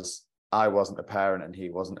 because I wasn't a parent and he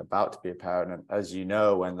wasn't about to be a parent. And as you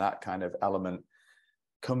know, when that kind of element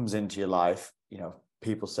comes into your life,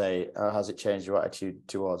 people say, oh, has it changed your attitude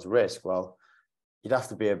towards risk? Well, you'd have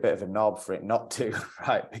to be a bit of a knob for it not to,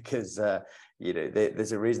 right? Because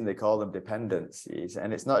there's a reason they call them dependencies,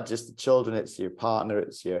 and it's not just the children; it's your partner,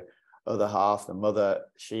 it's your other half, the mother.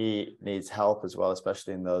 She needs help as well,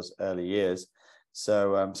 especially in those early years.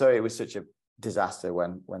 So it was such a disaster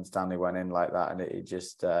when Stanley went in like that, and it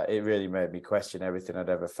just it really made me question everything I'd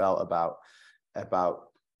ever felt about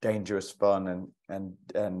dangerous fun and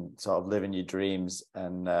sort of living your dreams,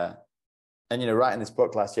 and and writing this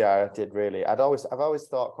book last year, I've always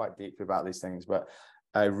thought quite deeply about these things, but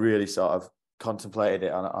I really sort of contemplated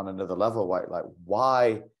it on another level. Like,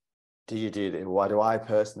 why do you do this? Why do I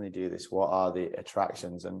personally do this? What are the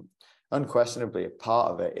attractions? And unquestionably, a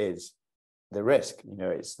part of it is the risk.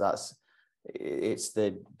 It's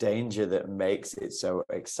the danger that makes it so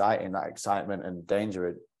exciting. That excitement and danger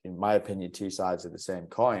are, in my opinion, two sides of the same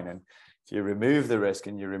coin. And if you remove the risk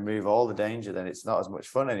and you remove all the danger, then it's not as much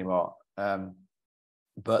fun anymore.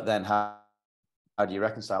 But then how do you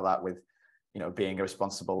reconcile that with, being a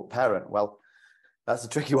responsible parent? Well, that's a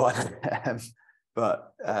tricky one.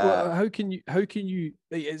 But well, how can you,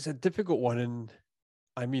 it's a difficult one. And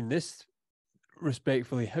I mean this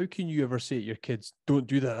respectfully, how can you ever say to your kids, don't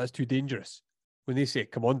do that, that's too dangerous, when they say,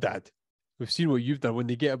 come on, Dad, we've seen what you've done, when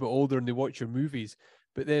they get a bit older and they watch your movies.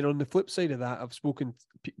 But then on the flip side of that, I've spoken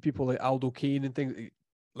to people like Aldo Kane and things,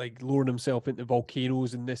 like lowering himself into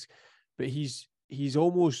volcanoes and this, but he's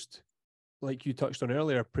almost, like you touched on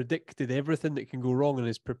earlier, predicted everything that can go wrong and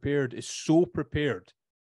is so prepared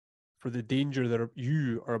for the danger that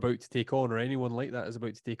you are about to take on, or anyone like that is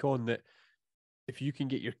about to take on, that if you can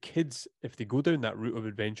get your kids, if they go down that route of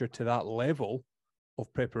adventure, to that level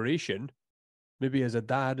of preparation, maybe as a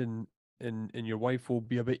dad and your wife will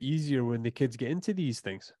be a bit easier when the kids get into these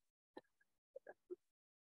things.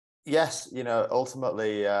 Yes,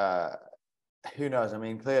 ultimately, who knows? I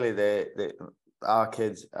mean, clearly our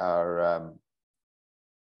kids are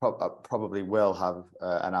probably will have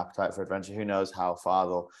an appetite for adventure. Who knows how far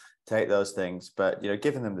they'll take those things? But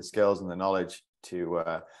giving them the skills and the knowledge to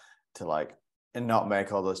like and not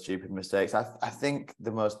make all those stupid mistakes. I think the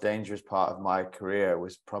most dangerous part of my career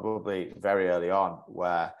was probably very early on,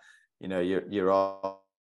 where you're all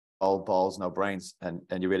balls, no brains, and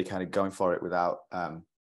you're really kind of going for it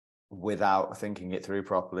without thinking it through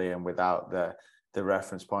properly, and without the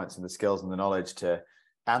reference points and the skills and the knowledge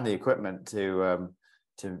and the equipment to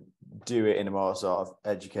do it in a more sort of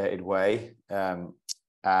educated way. And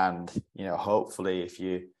hopefully, if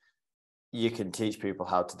you can teach people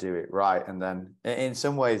how to do it right. And then in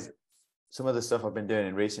some ways, some of the stuff I've been doing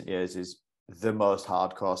in recent years is the most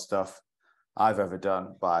hardcore stuff I've ever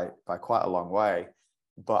done by quite a long way.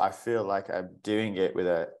 But I feel like I'm doing it with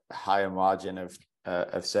a higher margin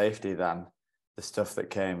of safety than the stuff that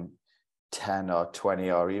came 10 or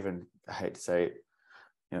 20 or even, I hate to say it,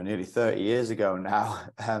 nearly 30 years ago now.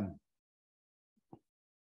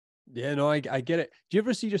 Yeah, no, I get it. Do you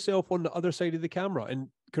ever see yourself on the other side of the camera? And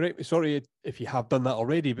correct me, sorry if you have done that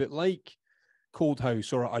already, but like Cold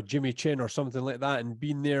House or a Jimmy Chin or something like that, and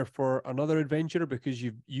been there for another adventurer, because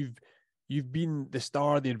you've been the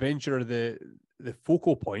star, the adventurer, the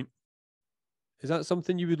focal point. Is that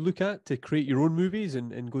something you would look at to create your own movies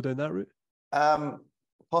and go down that route?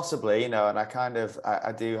 Possibly, and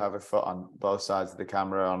I do have a foot on both sides of the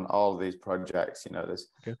camera on all of these projects.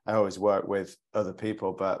 Okay. I always work with other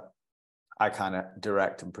people, but I kind of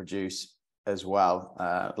direct and produce as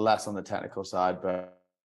well, less on the technical side, but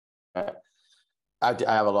I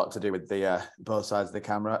have a lot to do with the both sides of the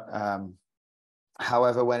camera.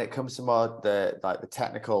 However, when it comes to more the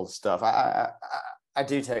technical stuff, I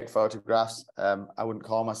do take photographs. I wouldn't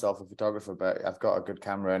call myself a photographer, but I've got a good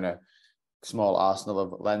camera and a small arsenal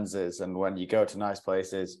of lenses. And when you go to nice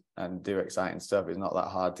places and do exciting stuff, it's not that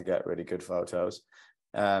hard to get really good photos.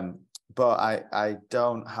 But I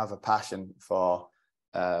don't have a passion for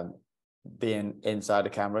being inside a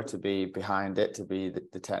camera, to be behind it, to be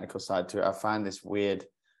the technical side to it. I find this weird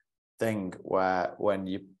thing where when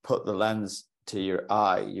you put the lens to your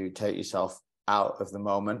eye, you take yourself out of the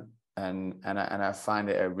moment, and I find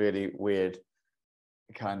it a really weird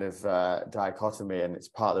kind of dichotomy, and it's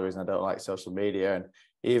part of the reason I don't like social media and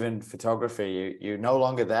even photography. You're no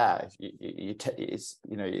longer there. It's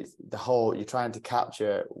the whole, you're trying to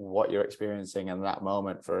capture what you're experiencing in that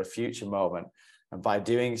moment for a future moment, and by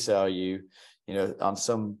doing so, you on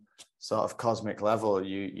some sort of cosmic level,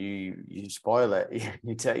 you spoil it.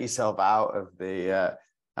 You take yourself out of the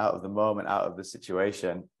moment, out of the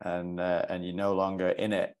situation, and you're no longer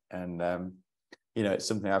in it. And it's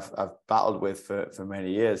something I've battled with for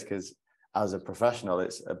many years, because as a professional,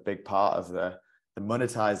 it's a big part of the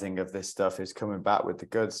monetizing of this stuff is coming back with the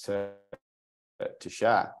goods to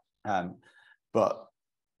share. But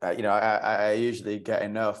I usually get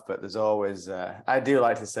enough, but there's always I do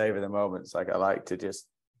like to savor the moments. Like, I like to just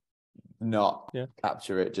not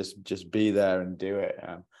capture it, just be there and do it.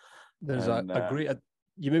 There's a great.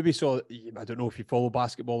 You maybe saw, I don't know if you follow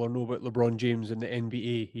basketball or know about LeBron James in the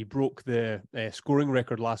NBA. He broke the scoring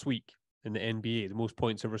record last week in the NBA, the most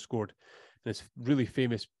points ever scored. And this really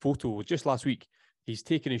famous photo just last week. He's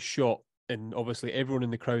taken his shot and obviously everyone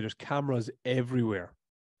in the crowd, there's cameras everywhere.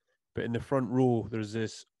 But in the front row, there's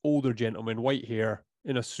this older gentleman, white hair,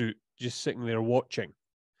 in a suit, just sitting there watching.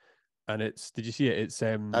 And did you see it?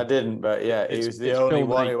 I didn't, but yeah, he was the only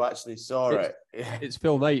one who actually saw it. It's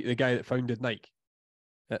Phil Knight, the guy that founded Nike.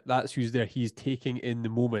 That's who's there. He's taking in the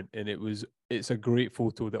moment, and it's a great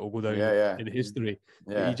photo that will go down in history.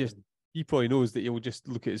 Yeah. But he probably knows that he'll just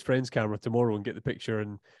look at his friend's camera tomorrow and get the picture.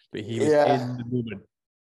 But he was in the moment.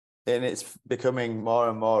 And it's becoming more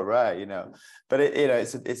and more rare, you know. But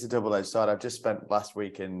it's a double-edged sword. I've just spent last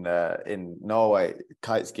week in Norway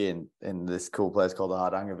kite skiing in this cool place called the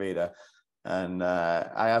Hardangervidda. And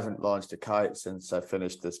I haven't launched a kite since I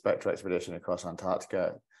finished the Spectre expedition across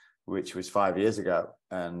Antarctica, which was 5 years ago.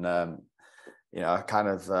 And I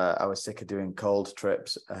was sick of doing cold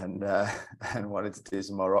trips and wanted to do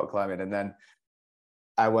some more rock climbing. And then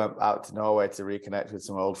I went out to Norway to reconnect with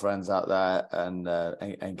some old friends out there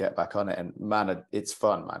and get back on it. And man, it's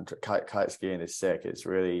fun, man. Kite skiing is sick. It's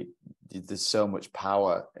really, there's so much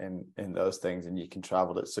power in those things, and you can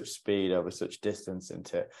travel at such speed over such distance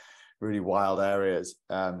into really wild areas.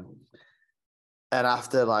 And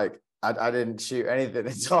after I didn't shoot anything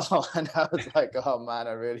at all, and I was like, oh man,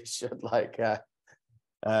 I really should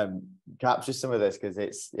capture some of this, because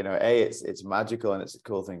it's it's magical and it's a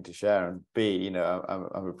cool thing to share, and B,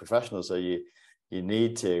 I'm a professional, so you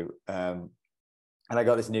need to. And I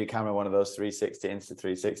got this new camera, one of those 360 Insta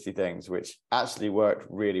 360 things, which actually worked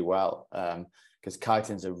really well, because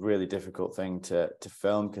kiting's a really difficult thing to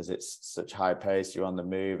film, because it's such high pace. You're on the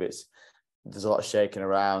move. There's a lot of shaking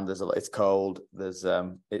around. It's cold.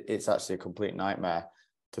 It's actually a complete nightmare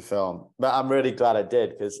to film. But I'm really glad I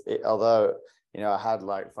did, because although I had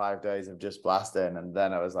 5 days of just blasting, and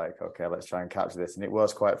then I was like, okay, let's try and capture this. And it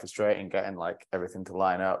was quite frustrating getting everything to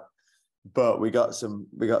line up. But we got some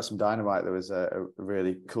dynamite. There was a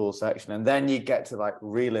really cool section, and then you get to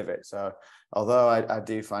relive it. So although I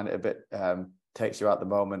do find it a bit takes you out the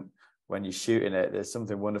moment when you're shooting it, there's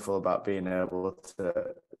something wonderful about being able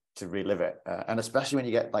to relive it, and especially when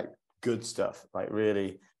you get good stuff,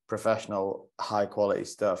 really professional, high quality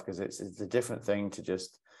stuff, because it's a different thing to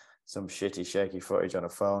just some shitty shaky footage on a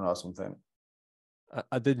phone or something.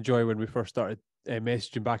 I did enjoy when we first started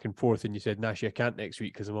messaging back and forth, and you said, Nashy, I can't next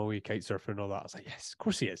week because I'm away kite surfing and all that. I was like, yes, of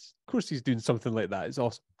course he is. Of course he's doing something like that. It's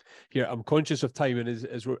awesome. Here, I'm conscious of time, and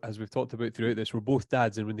as we've talked about throughout this, we're both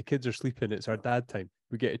dads, and when the kids are sleeping, it's our dad time.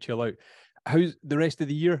 We get to chill out. How's the rest of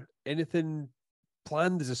the year? Anything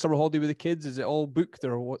planned? Is a summer holiday with the kids? Is it all booked,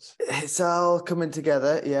 or what's? It's all coming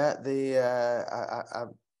together. Yeah,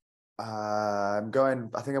 I'm going.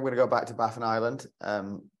 I think I'm going to go back to Baffin Island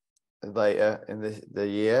later in the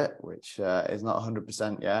year, which is not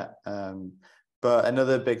 100% yet. But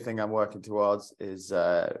another big thing I'm working towards is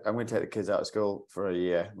I'm going to take the kids out of school for a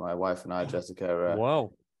year. My wife and I, Jessica.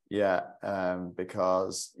 Wow. Yeah,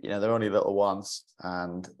 because they're only little ones,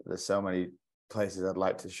 and there's so many places I'd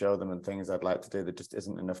like to show them and things I'd like to do. There just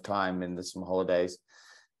isn't enough time in the summer holidays.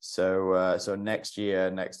 So next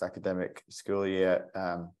academic school year,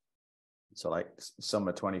 so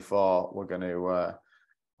summer 24, we're going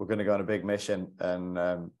to go on a big mission.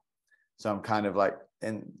 And so I'm kind of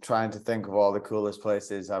in trying to think of all the coolest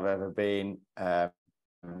places I've ever been, and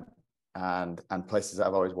places that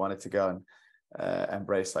I've always wanted to go, and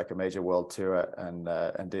embrace a major world tour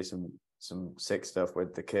and do some sick stuff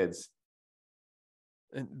with the kids.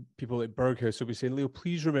 And people at Berghouse will be saying, Leo,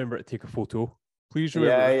 please remember to take a photo. Please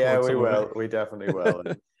remember. Yeah, we will. We definitely will.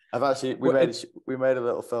 I've actually we made a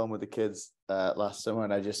little film with the kids last summer,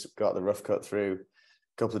 and I just got the rough cut through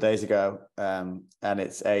a couple of days ago, and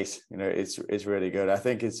it's ace. It's really good. I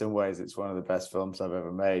think in some ways it's one of the best films I've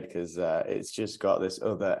ever made, because it's just got this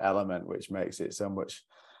other element which makes it so much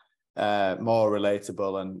more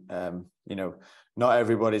relatable. And not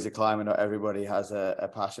everybody's a climber, not everybody has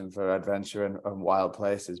a passion for adventure and wild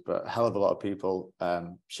places, but a hell of a lot of people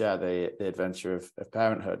share the adventure of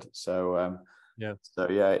parenthood. So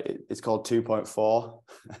it's called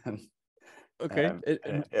 2.4. Okay.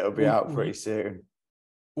 It'll be out pretty soon.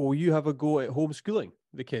 Will you have a go at homeschooling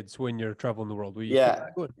the kids when you're traveling the world? Will you yeah.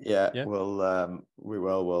 We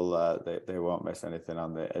will. They won't miss anything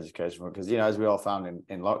on the education front, because as we all found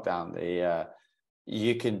in lockdown,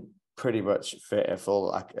 you can pretty much fit a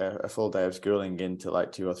full day of schooling into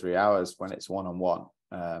 2 or 3 hours when it's one-on-one,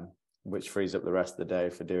 which frees up the rest of the day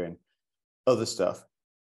for doing other stuff.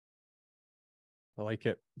 I like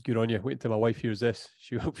it. Good on you. Wait until my wife hears this.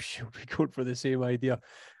 She'll be going for the same idea.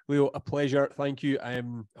 Leo, a pleasure. Thank you.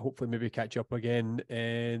 Hopefully maybe catch up again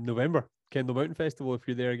in November. Kendal Mountain Festival, if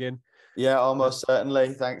you're there again. Yeah, almost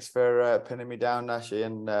certainly. Thanks for pinning me down, Nashy.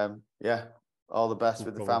 And All the best No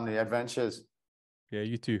with the problem. family adventures. Yeah,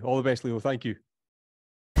 you too. All the best, Leo. Thank you.